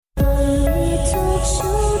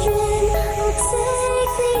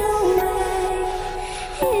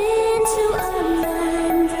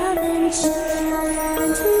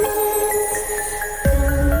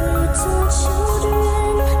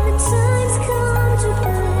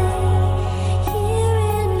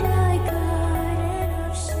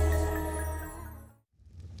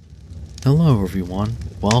Hello everyone,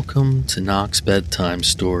 welcome to Knox Bedtime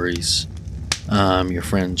Stories. I'm your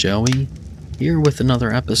friend Joey, here with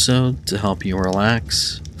another episode to help you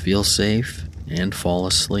relax, feel safe, and fall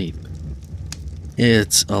asleep.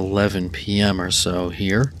 It's 11 p.m. or so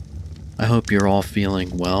here. I hope you're all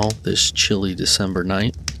feeling well this chilly December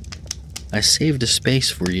night. I saved a space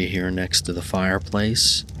for you here next to the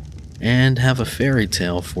fireplace, and have a fairy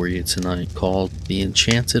tale for you tonight called The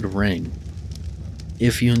Enchanted Ring.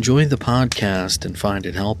 If you enjoy the podcast and find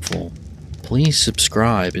it helpful, please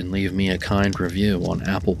subscribe and leave me a kind review on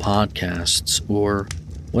Apple Podcasts or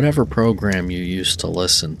whatever program you use to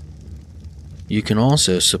listen. You can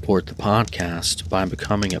also support the podcast by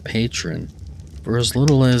becoming a patron for as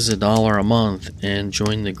little as $1 a month and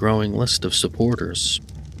join the growing list of supporters.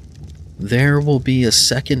 There will be a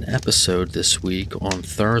second episode this week on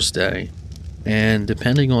Thursday, and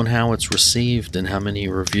depending on how it's received and how many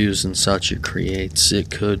reviews and such it creates,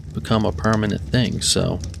 it could become a permanent thing,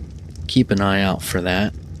 so keep an eye out for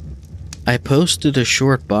that. I posted a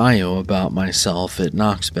short bio about myself at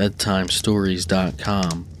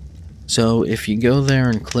knoxbedtimestories.com, so if you go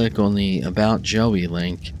there and click on the About Joey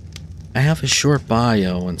link, I have a short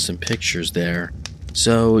bio and some pictures there,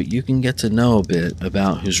 so you can get to know a bit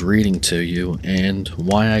about who's reading to you and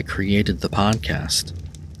why I created the podcast.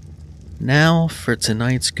 Now for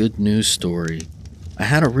tonight's good news story. I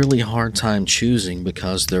had a really hard time choosing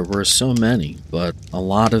because there were so many, but a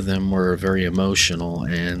lot of them were very emotional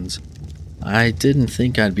and I didn't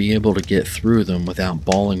think I'd be able to get through them without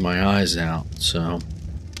bawling my eyes out, so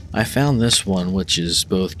I found this one, which is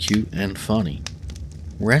both cute and funny.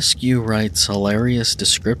 Rescue writes hilarious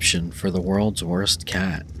description for the world's worst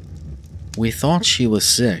cat. We thought she was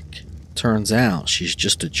sick. Turns out she's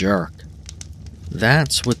just a jerk.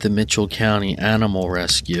 That's what the Mitchell County Animal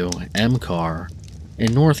Rescue, MCAR,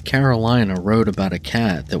 in North Carolina wrote about a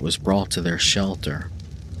cat that was brought to their shelter.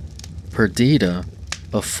 Perdita,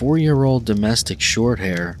 a 4-year-old domestic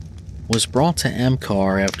shorthair, was brought to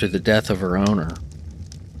MCAR after the death of her owner.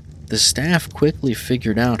 The staff quickly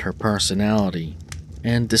figured out her personality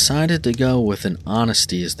and decided to go with an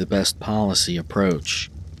honesty is the best policy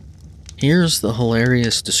approach. Here's the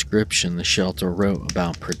hilarious description the shelter wrote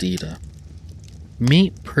about Perdita.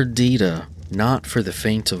 Meet Perdita, not for the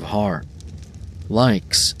faint of heart.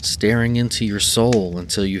 Likes staring into your soul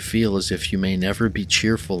until you feel as if you may never be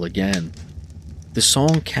cheerful again. The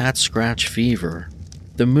song Cat Scratch Fever,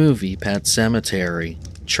 the movie Pet Sematary,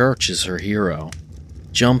 church is her hero.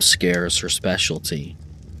 Jump scares her specialty.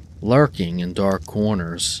 Lurking in dark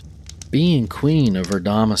corners. Being queen of her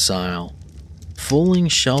domicile. Fooling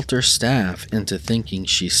shelter staff into thinking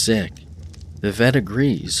she's sick. The vet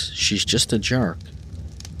agrees she's just a jerk.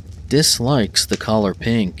 Dislikes the color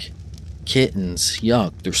pink. Kittens,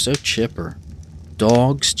 yuck, they're so chipper.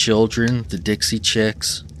 Dogs, children, the Dixie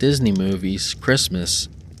Chicks, Disney movies, Christmas,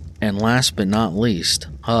 and last but not least,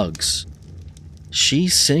 hugs.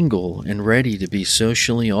 She's single and ready to be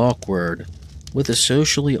socially awkward with a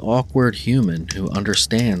socially awkward human who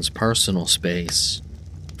understands personal space.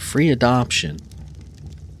 Free adoption.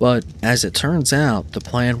 But as it turns out, the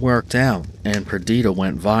plan worked out and Perdita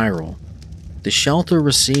went viral. The shelter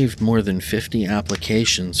received more than 50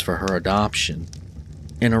 applications for her adoption.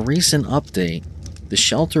 In a recent update, the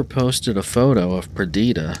shelter posted a photo of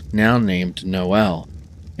Perdita, now named Noelle,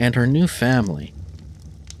 and her new family.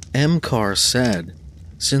 MCAR said,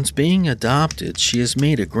 since being adopted, she has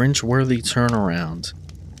made a Grinch-worthy turnaround,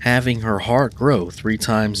 having her heart grow 3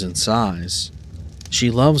 times in size.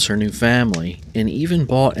 She loves her new family and even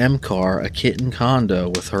bought MCAR a kitten condo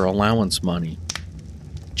with her allowance money.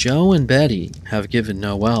 Joe and Betty have given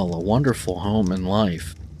Noelle a wonderful home and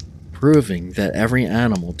life, proving that every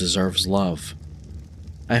animal deserves love.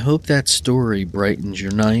 I hope that story brightens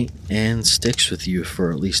your night and sticks with you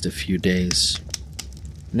for at least a few days.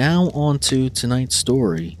 Now on to tonight's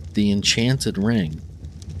story, The Enchanted Ring,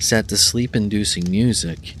 set to sleep-inducing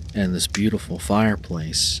music and this beautiful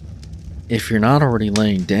fireplace. If you're not already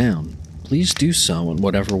laying down, please do so in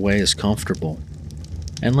whatever way is comfortable.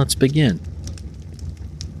 And let's begin.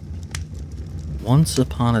 Once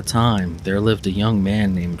upon a time, there lived a young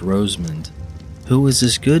man named Rosamond, who was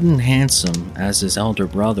as good and handsome as his elder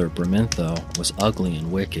brother Bramintho was ugly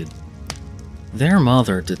and wicked. Their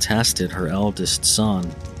mother detested her eldest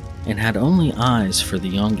son and had only eyes for the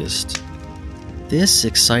youngest. This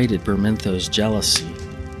excited Bramintho's jealousy,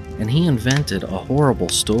 and he invented a horrible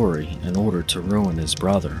story in order to ruin his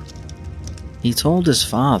brother. He told his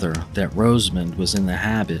father that Rosamond was in the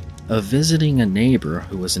habit of visiting a neighbor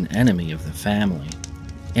who was an enemy of the family,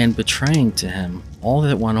 and betraying to him all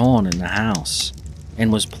that went on in the house,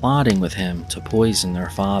 and was plotting with him to poison their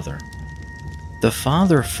father. The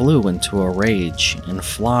father flew into a rage and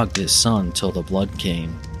flogged his son till the blood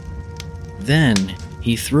came. Then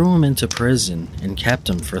he threw him into prison and kept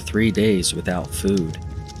him for 3 days without food.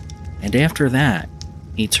 And after that,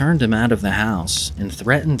 he turned him out of the house and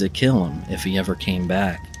threatened to kill him if he ever came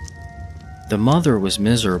back. The mother was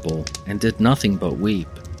miserable and did nothing but weep,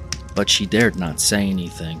 but she dared not say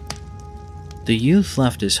anything. The youth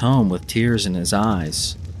left his home with tears in his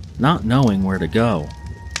eyes, not knowing where to go,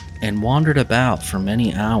 and wandered about for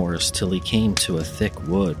many hours till he came to a thick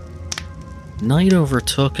wood. Night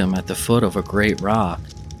overtook him at the foot of a great rock,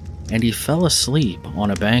 and he fell asleep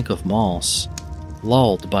on a bank of moss,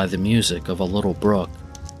 lulled by the music of a little brook.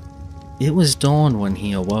 It was dawn when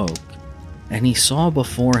he awoke, and he saw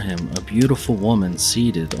before him a beautiful woman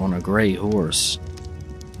seated on a gray horse,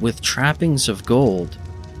 with trappings of gold,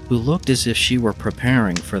 who looked as if she were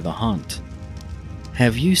preparing for the hunt.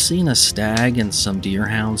 "Have you seen a stag and some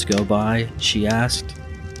deerhounds go by?" she asked.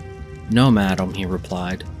 "No, madam," he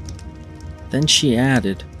replied. Then she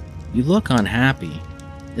added, "You look unhappy.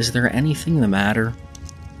 Is there anything the matter?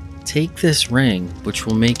 Take this ring, which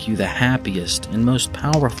will make you the happiest and most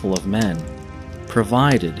powerful of men,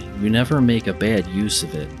 provided you never make a bad use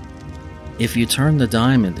of it. If you turn the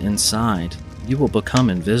diamond inside, you will become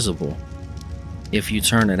invisible. If you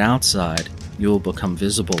turn it outside, you will become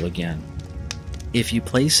visible again. If you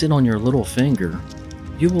place it on your little finger,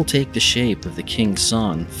 you will take the shape of the king's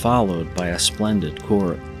son, followed by a splendid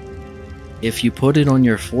court. If you put it on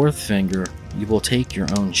your fourth finger, you will take your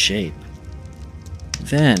own shape."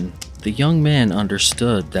 Then the young man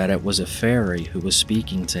understood that it was a fairy who was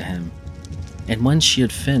speaking to him, and when she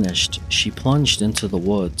had finished, she plunged into the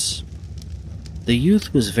woods. The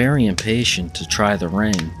youth was very impatient to try the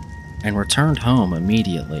ring, and returned home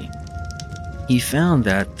immediately. He found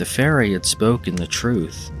that the fairy had spoken the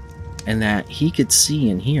truth, and that he could see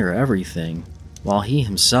and hear everything, while he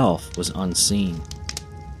himself was unseen.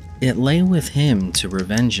 It lay with him to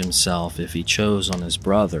revenge himself if he chose on his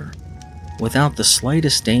brother, without the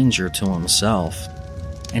slightest danger to himself,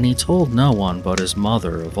 and he told no one but his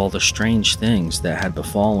mother of all the strange things that had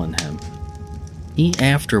befallen him. He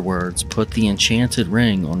afterwards put the enchanted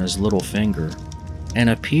ring on his little finger, and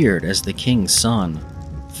appeared as the king's son,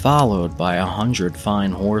 followed by 100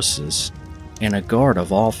 fine horses, and a guard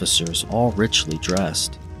of officers all richly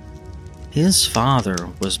dressed. His father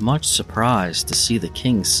was much surprised to see the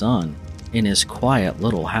king's son in his quiet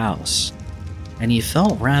little house, and he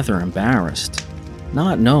felt rather embarrassed,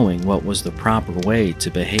 not knowing what was the proper way to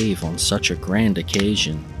behave on such a grand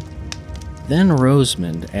occasion. Then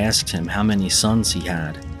Rosamond asked him how many sons he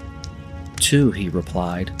had. "2," he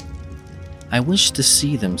replied. "I wish to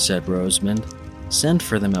see them," said Rosamond. "Send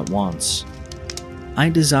for them at once. I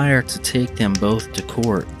desire to take them both to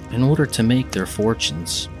court in order to make their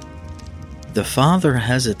fortunes." The father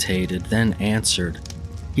hesitated, then answered,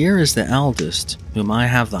 "Here is the eldest, whom I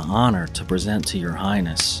have the honor to present to your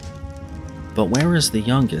highness." "But where is the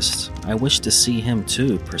youngest? I wish to see him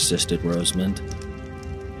too," persisted Rosamond.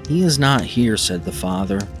 "He is not here," said the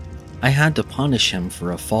father. "I had to punish him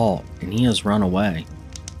for a fault, and he has run away."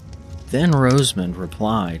 Then Rosamond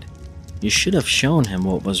replied, "You should have shown him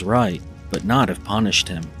what was right, but not have punished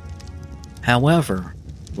him. However,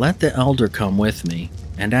 let the elder come with me,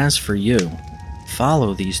 and as for you,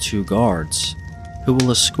 follow these 2 guards, who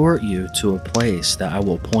will escort you to a place that I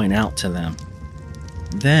will point out to them."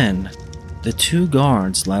 Then the 2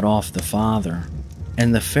 guards led off the father,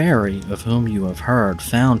 and the fairy of whom you have heard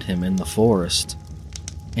found him in the forest,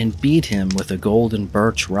 and beat him with a golden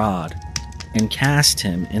birch rod, and cast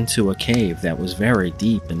him into a cave that was very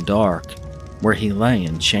deep and dark, where he lay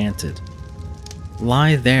enchanted.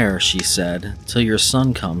 "Lie there," she said, "till your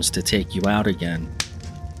son comes to take you out again."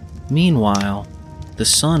 Meanwhile, the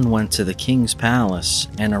son went to the king's palace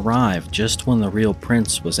and arrived just when the real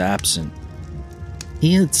prince was absent.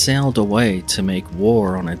 He had sailed away to make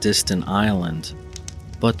war on a distant island,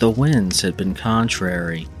 but the winds had been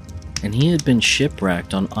contrary, and he had been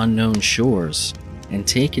shipwrecked on unknown shores and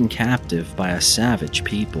taken captive by a savage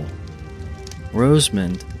people.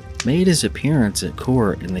 Rosamond made his appearance at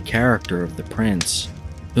court in the character of the prince,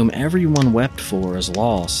 whom everyone wept for as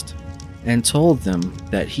lost, and told them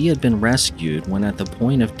that he had been rescued when at the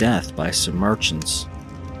point of death by some merchants.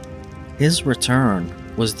 His return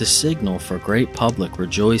was the signal for great public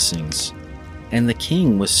rejoicings, and the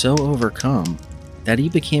king was so overcome that he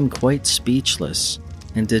became quite speechless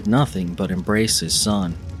and did nothing but embrace his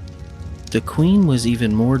son. The queen was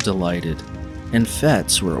even more delighted, and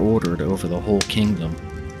fetes were ordered over the whole kingdom.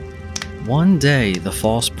 One day the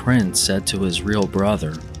false prince said to his real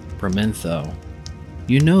brother, Parmintho,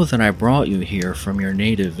 "You know that I brought you here from your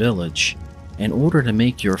native village, in order to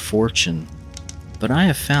make your fortune. But I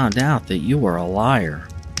have found out that you are a liar,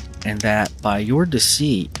 and that by your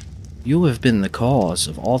deceit you have been the cause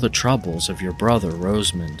of all the troubles of your brother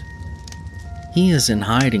Rosamund. He is in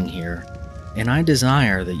hiding here, and I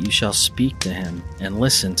desire that you shall speak to him and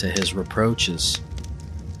listen to his reproaches."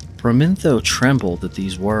 Bramintho trembled at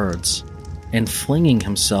these words, and flinging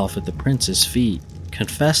himself at the prince's feet,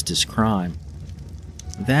 confessed his crime.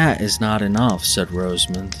 "That is not enough," said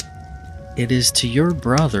Rosamund. "It is to your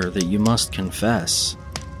brother that you must confess,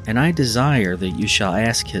 and I desire that you shall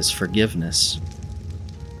ask his forgiveness.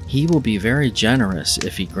 He will be very generous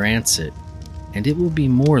if he grants it, and it will be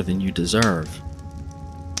more than you deserve.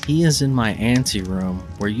 He is in my anteroom,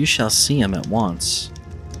 where you shall see him at once.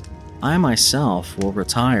 I myself will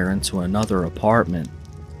retire into another apartment,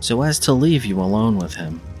 so as to leave you alone with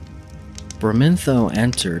him." Bramintho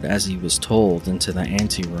entered as he was told into the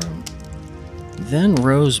anteroom. Then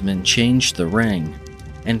Rosamund changed the ring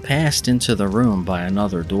and passed into the room by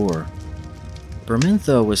another door.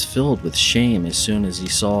 Bramintho was filled with shame as soon as he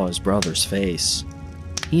saw his brother's face.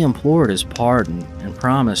 He implored his pardon and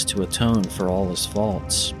promised to atone for all his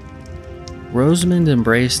faults. Rosamund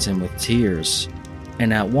embraced him with tears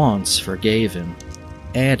and at once forgave him,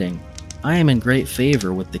 adding, "I am in great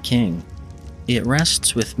favor with the king. It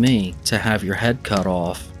rests with me to have your head cut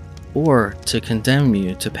off, or to condemn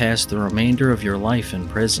you to pass the remainder of your life in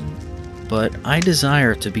prison. But I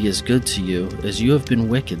desire to be as good to you as you have been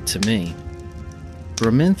wicked to me."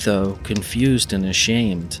 Bramintho, confused and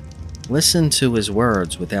ashamed, listened to his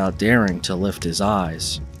words without daring to lift his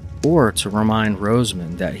eyes, or to remind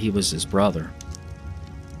Rosamund that he was his brother.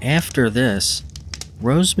 After this,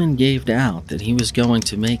 Rosamund gave out that he was going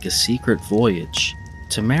to make a secret voyage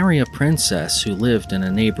to marry a princess who lived in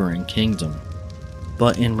a neighboring kingdom.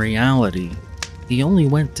 But in reality, he only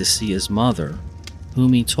went to see his mother,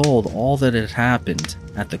 whom he told all that had happened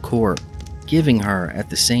at the court, giving her at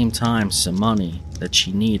the same time some money that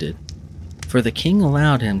she needed, for the king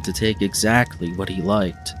allowed him to take exactly what he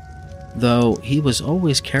liked, though he was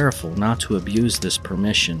always careful not to abuse this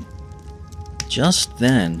permission. Just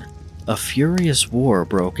then, a furious war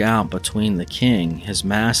broke out between the king, his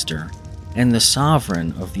master, and the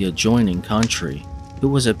sovereign of the adjoining country, who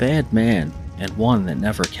was a bad man and one that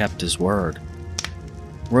never kept his word.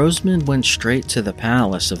 Rosamund went straight to the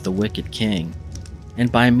palace of the wicked king,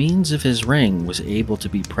 and by means of his ring was able to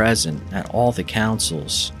be present at all the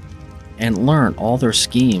councils, and learnt all their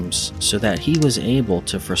schemes so that he was able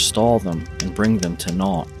to forestall them and bring them to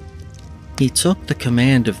naught. He took the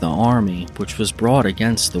command of the army which was brought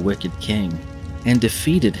against the wicked king, and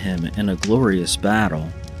defeated him in a glorious battle,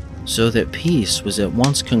 so that peace was at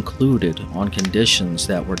once concluded on conditions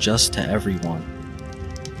that were just to everyone.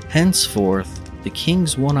 Henceforth, the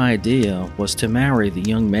king's one idea was to marry the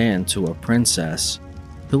young man to a princess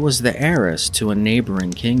who was the heiress to a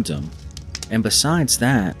neighboring kingdom, and besides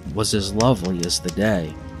that was as lovely as the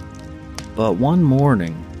day. But one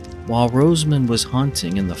morning, while Rosamund was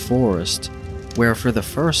hunting in the forest, where for the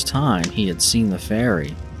first time he had seen the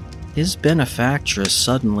fairy, his benefactress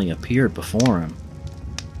suddenly appeared before him.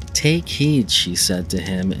 "Take heed," she said to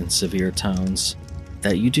him in severe tones,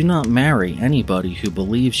 "that you do not marry anybody who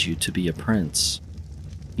believes you to be a prince.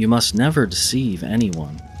 You must never deceive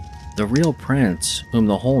anyone. The real prince, whom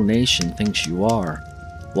the whole nation thinks you are,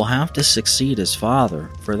 will have to succeed his father,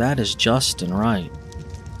 for that is just and right.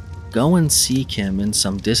 Go and seek him in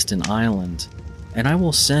some distant island, and I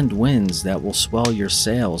will send winds that will swell your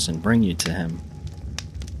sails and bring you to him.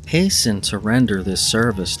 Hasten to render this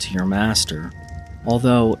service to your master,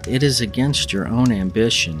 although it is against your own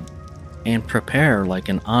ambition, and prepare like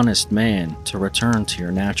an honest man to return to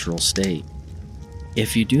your natural state.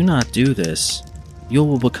 If you do not do this, you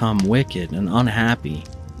will become wicked and unhappy,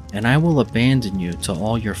 and I will abandon you to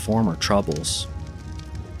all your former troubles."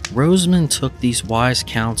 Rosamund took these wise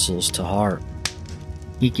counsels to heart.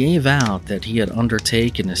 He gave out that he had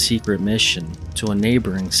undertaken a secret mission to a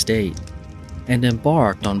neighboring state, and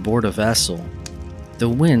embarked on board a vessel, the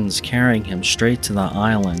winds carrying him straight to the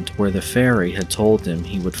island where the fairy had told him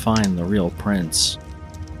he would find the real prince.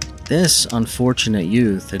 This unfortunate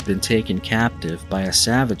youth had been taken captive by a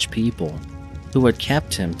savage people who had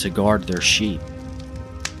kept him to guard their sheep.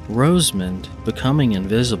 Rosamund, becoming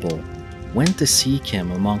invisible, went to seek him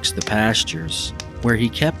amongst the pastures, where he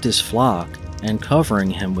kept his flock, and covering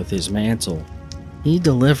him with his mantle, he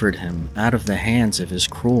delivered him out of the hands of his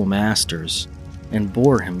cruel masters, and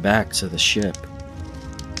bore him back to the ship.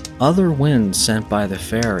 Other winds sent by the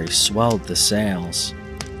fairy swelled the sails,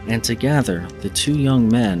 and together the two young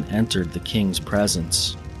men entered the king's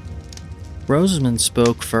presence. Rosamund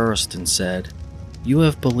spoke first and said, You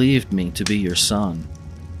have believed me to be your son.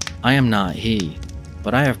 I am not he,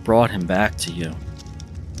 but I have brought him back to you."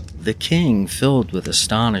 The king, filled with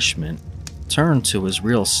astonishment, turned to his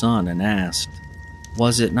real son and asked,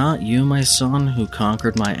 "Was it not you, my son, who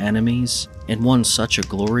conquered my enemies and won such a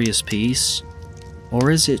glorious peace?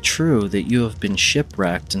 Or is it true that you have been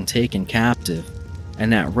shipwrecked and taken captive,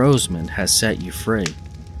 and that Rosamund has set you free?"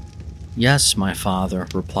 "Yes, my father,"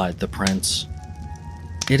 replied the prince.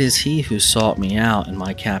 "It is he who sought me out in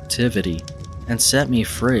my captivity and set me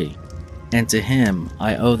free, and to him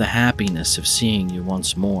I owe the happiness of seeing you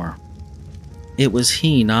once more. It was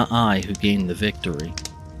he, not I, who gained the victory."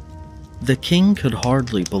 The king could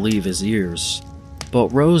hardly believe his ears,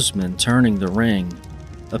 but Rosamund, turning the ring,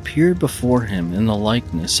 appeared before him in the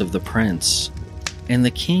likeness of the prince, and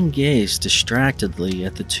the king gazed distractedly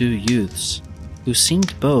at the two youths, who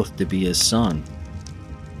seemed both to be his son.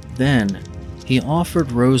 Then he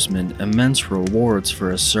offered Rosamund immense rewards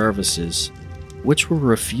for his services, which were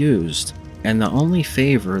refused, and the only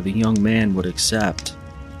favor the young man would accept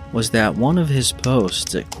was that one of his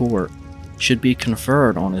posts at court should be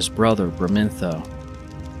conferred on his brother Bramintho,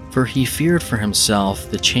 for he feared for himself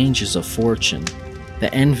the changes of fortune,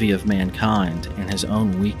 the envy of mankind, and his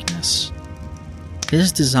own weakness.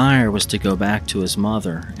 His desire was to go back to his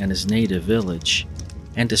mother and his native village,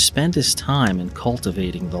 and to spend his time in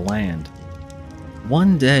cultivating the land.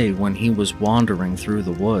 One day when he was wandering through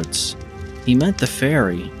the woods, he met the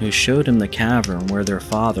fairy who showed him the cavern where their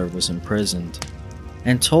father was imprisoned,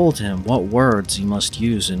 and told him what words he must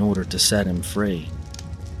use in order to set him free.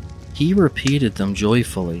 He repeated them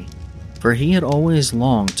joyfully, for he had always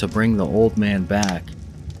longed to bring the old man back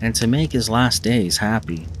and to make his last days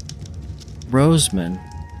happy. Rosamund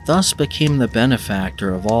thus became the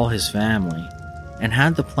benefactor of all his family, and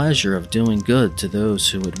had the pleasure of doing good to those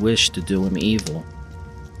who had wished to do him evil.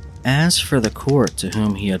 As for the court to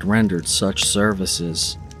whom he had rendered such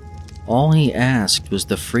services, all he asked was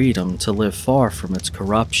the freedom to live far from its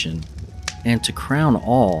corruption, and to crown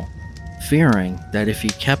all, fearing that if he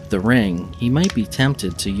kept the ring, he might be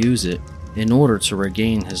tempted to use it in order to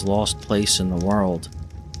regain his lost place in the world.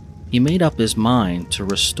 He made up his mind to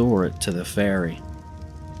restore it to the fairy.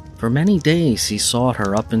 For many days he sought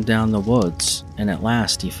her up and down the woods, and at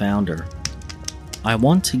last he found her. "I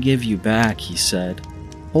want to give you back," he said,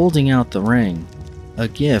 holding out the ring, "a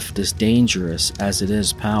gift as dangerous as it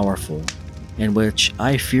is powerful, and which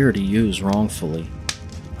I fear to use wrongfully.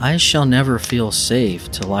 I shall never feel safe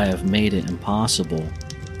till I have made it impossible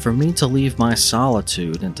for me to leave my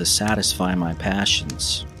solitude and to satisfy my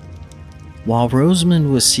passions." While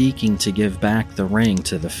Rosamund was seeking to give back the ring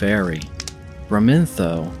to the fairy,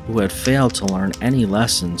 Bramintho, who had failed to learn any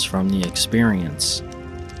lessons from the experience,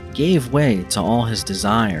 gave way to all his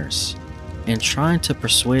desires and tried to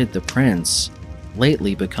persuade the prince,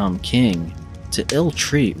 lately become king, to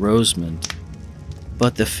ill-treat Rosamund.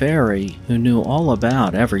 But the fairy, who knew all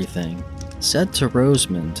about everything, said to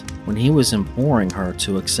Rosamund when he was imploring her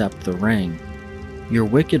to accept the ring, "Your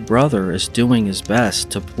wicked brother is doing his best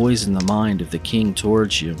to poison the mind of the king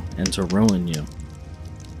towards you and to ruin you.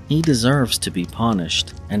 He deserves to be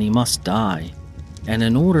punished, and he must die, and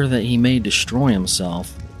in order that he may destroy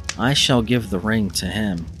himself, I shall give the ring to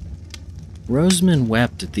him." Rosamund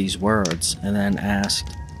wept at these words and then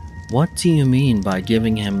asked, "What do you mean by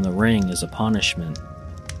giving him the ring as a punishment?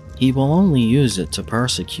 He will only use it to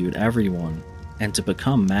persecute everyone and to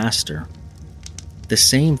become master." "The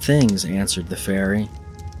same things," answered the fairy,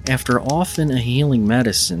 "after often a healing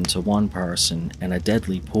medicine to one person and a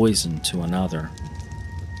deadly poison to another.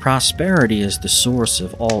 Prosperity is the source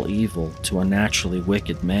of all evil to a naturally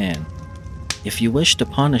wicked man. If you wish to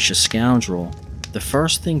punish a scoundrel, the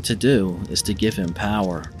first thing to do is to give him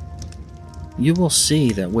power. You will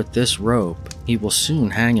see that with this rope he will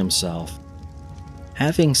soon hang himself."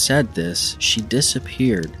 Having said this, she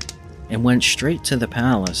disappeared and went straight to the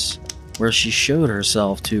palace, where she showed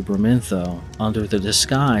herself to Bramintho under the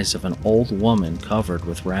disguise of an old woman covered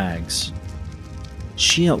with rags.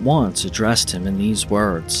 She at once addressed him in these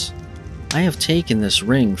words, "I have taken this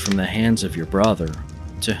ring from the hands of your brother,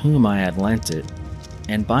 to whom I had lent it,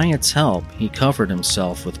 and by its help he covered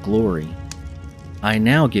himself with glory. I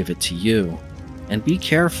now give it to you, and be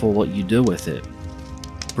careful what you do with it."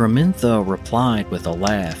 Bramintho replied with a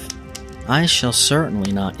laugh, "I shall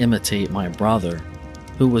certainly not imitate my brother,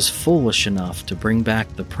 who was foolish enough to bring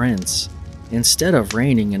back the prince instead of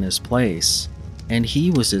reigning in his place, and he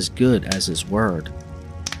was as good as his word.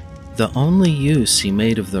 The only use he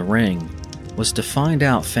made of the ring was to find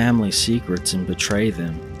out family secrets and betray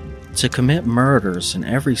them, to commit murders and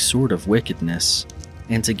every sort of wickedness,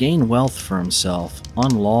 and to gain wealth for himself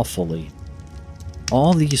unlawfully.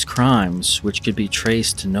 All these crimes, which could be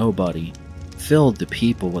traced to nobody, filled the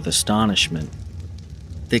people with astonishment.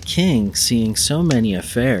 The king, seeing so many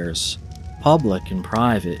affairs, public and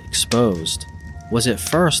private, exposed, was at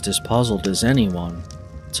first as puzzled as anyone,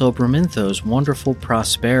 till Bramintho's wonderful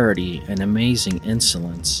prosperity and amazing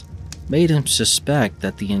insolence made him suspect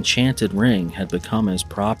that the enchanted ring had become his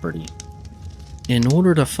property. In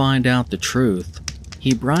order to find out the truth,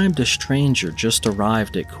 he bribed a stranger just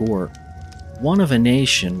arrived at court, one of a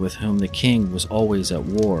nation with whom the king was always at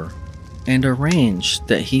war, and arranged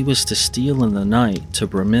that he was to steal in the night to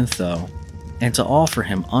Bramintho and to offer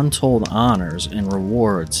him untold honors and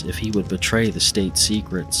rewards if he would betray the state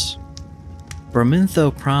secrets.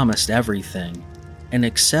 Bramintho promised everything and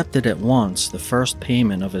accepted at once the first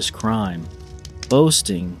payment of his crime,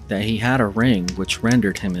 boasting that he had a ring which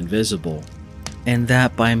rendered him invisible, and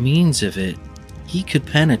that by means of it he could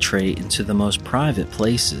penetrate into the most private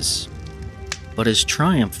places. But his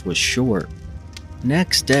triumph was short.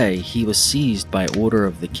 Next day he was seized by order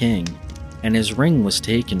of the king, and his ring was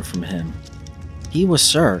taken from him. He was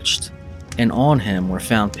searched, and on him were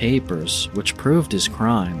found papers which proved his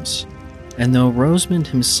crimes, and though Rosamund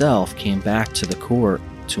himself came back to the court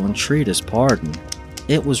to entreat his pardon,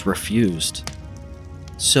 it was refused.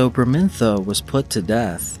 So Bramintho was put to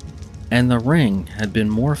death, and the ring had been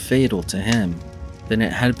more fatal to him than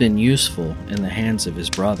it had been useful in the hands of his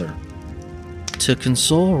brother. To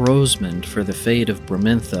console Rosamund for the fate of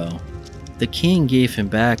Bramintho, the king gave him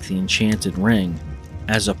back the enchanted ring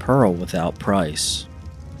as a pearl without price.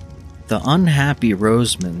 The unhappy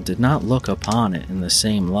Rosamund did not look upon it in the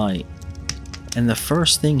same light, and the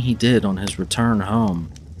first thing he did on his return home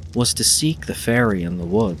was to seek the fairy in the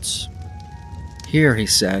woods. "Here," he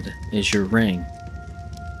said, "is your ring.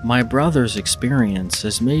 My brother's experience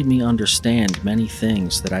has made me understand many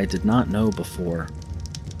things that I did not know before.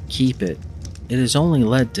 Keep it. It has only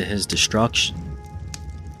led to his destruction.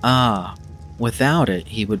 Ah, without it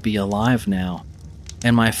he would be alive now,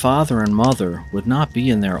 and my father and mother would not be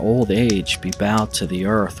in their old age be bowed to the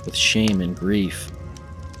earth with shame and grief.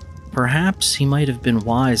 Perhaps he might have been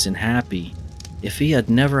wise and happy if he had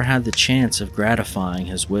never had the chance of gratifying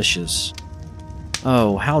his wishes.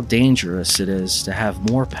 Oh, how dangerous it is to have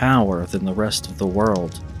more power than the rest of the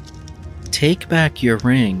world. Take back your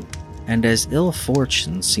ring, and as ill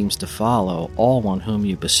fortune seems to follow all on whom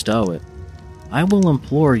you bestow it, I will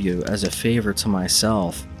implore you as a favor to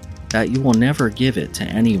myself that you will never give it to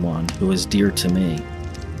anyone who is dear to me."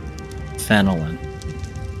 Fenelon.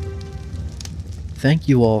 Thank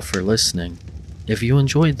you all for listening. If you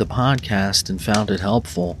enjoyed the podcast and found it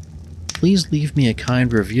helpful, please leave me a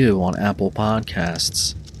kind review on Apple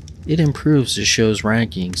Podcasts. It improves the show's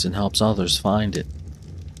rankings and helps others find it.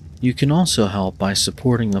 You can also help by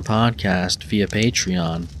supporting the podcast via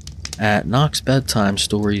Patreon at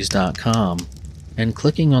knoxbedtimestories.com and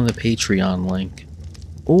clicking on the Patreon link,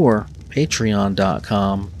 or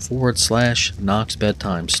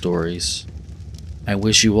patreon.com/knoxbedtimestories. I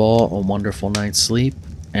wish you all a wonderful night's sleep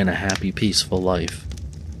and a happy, peaceful life.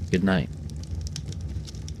 Good night.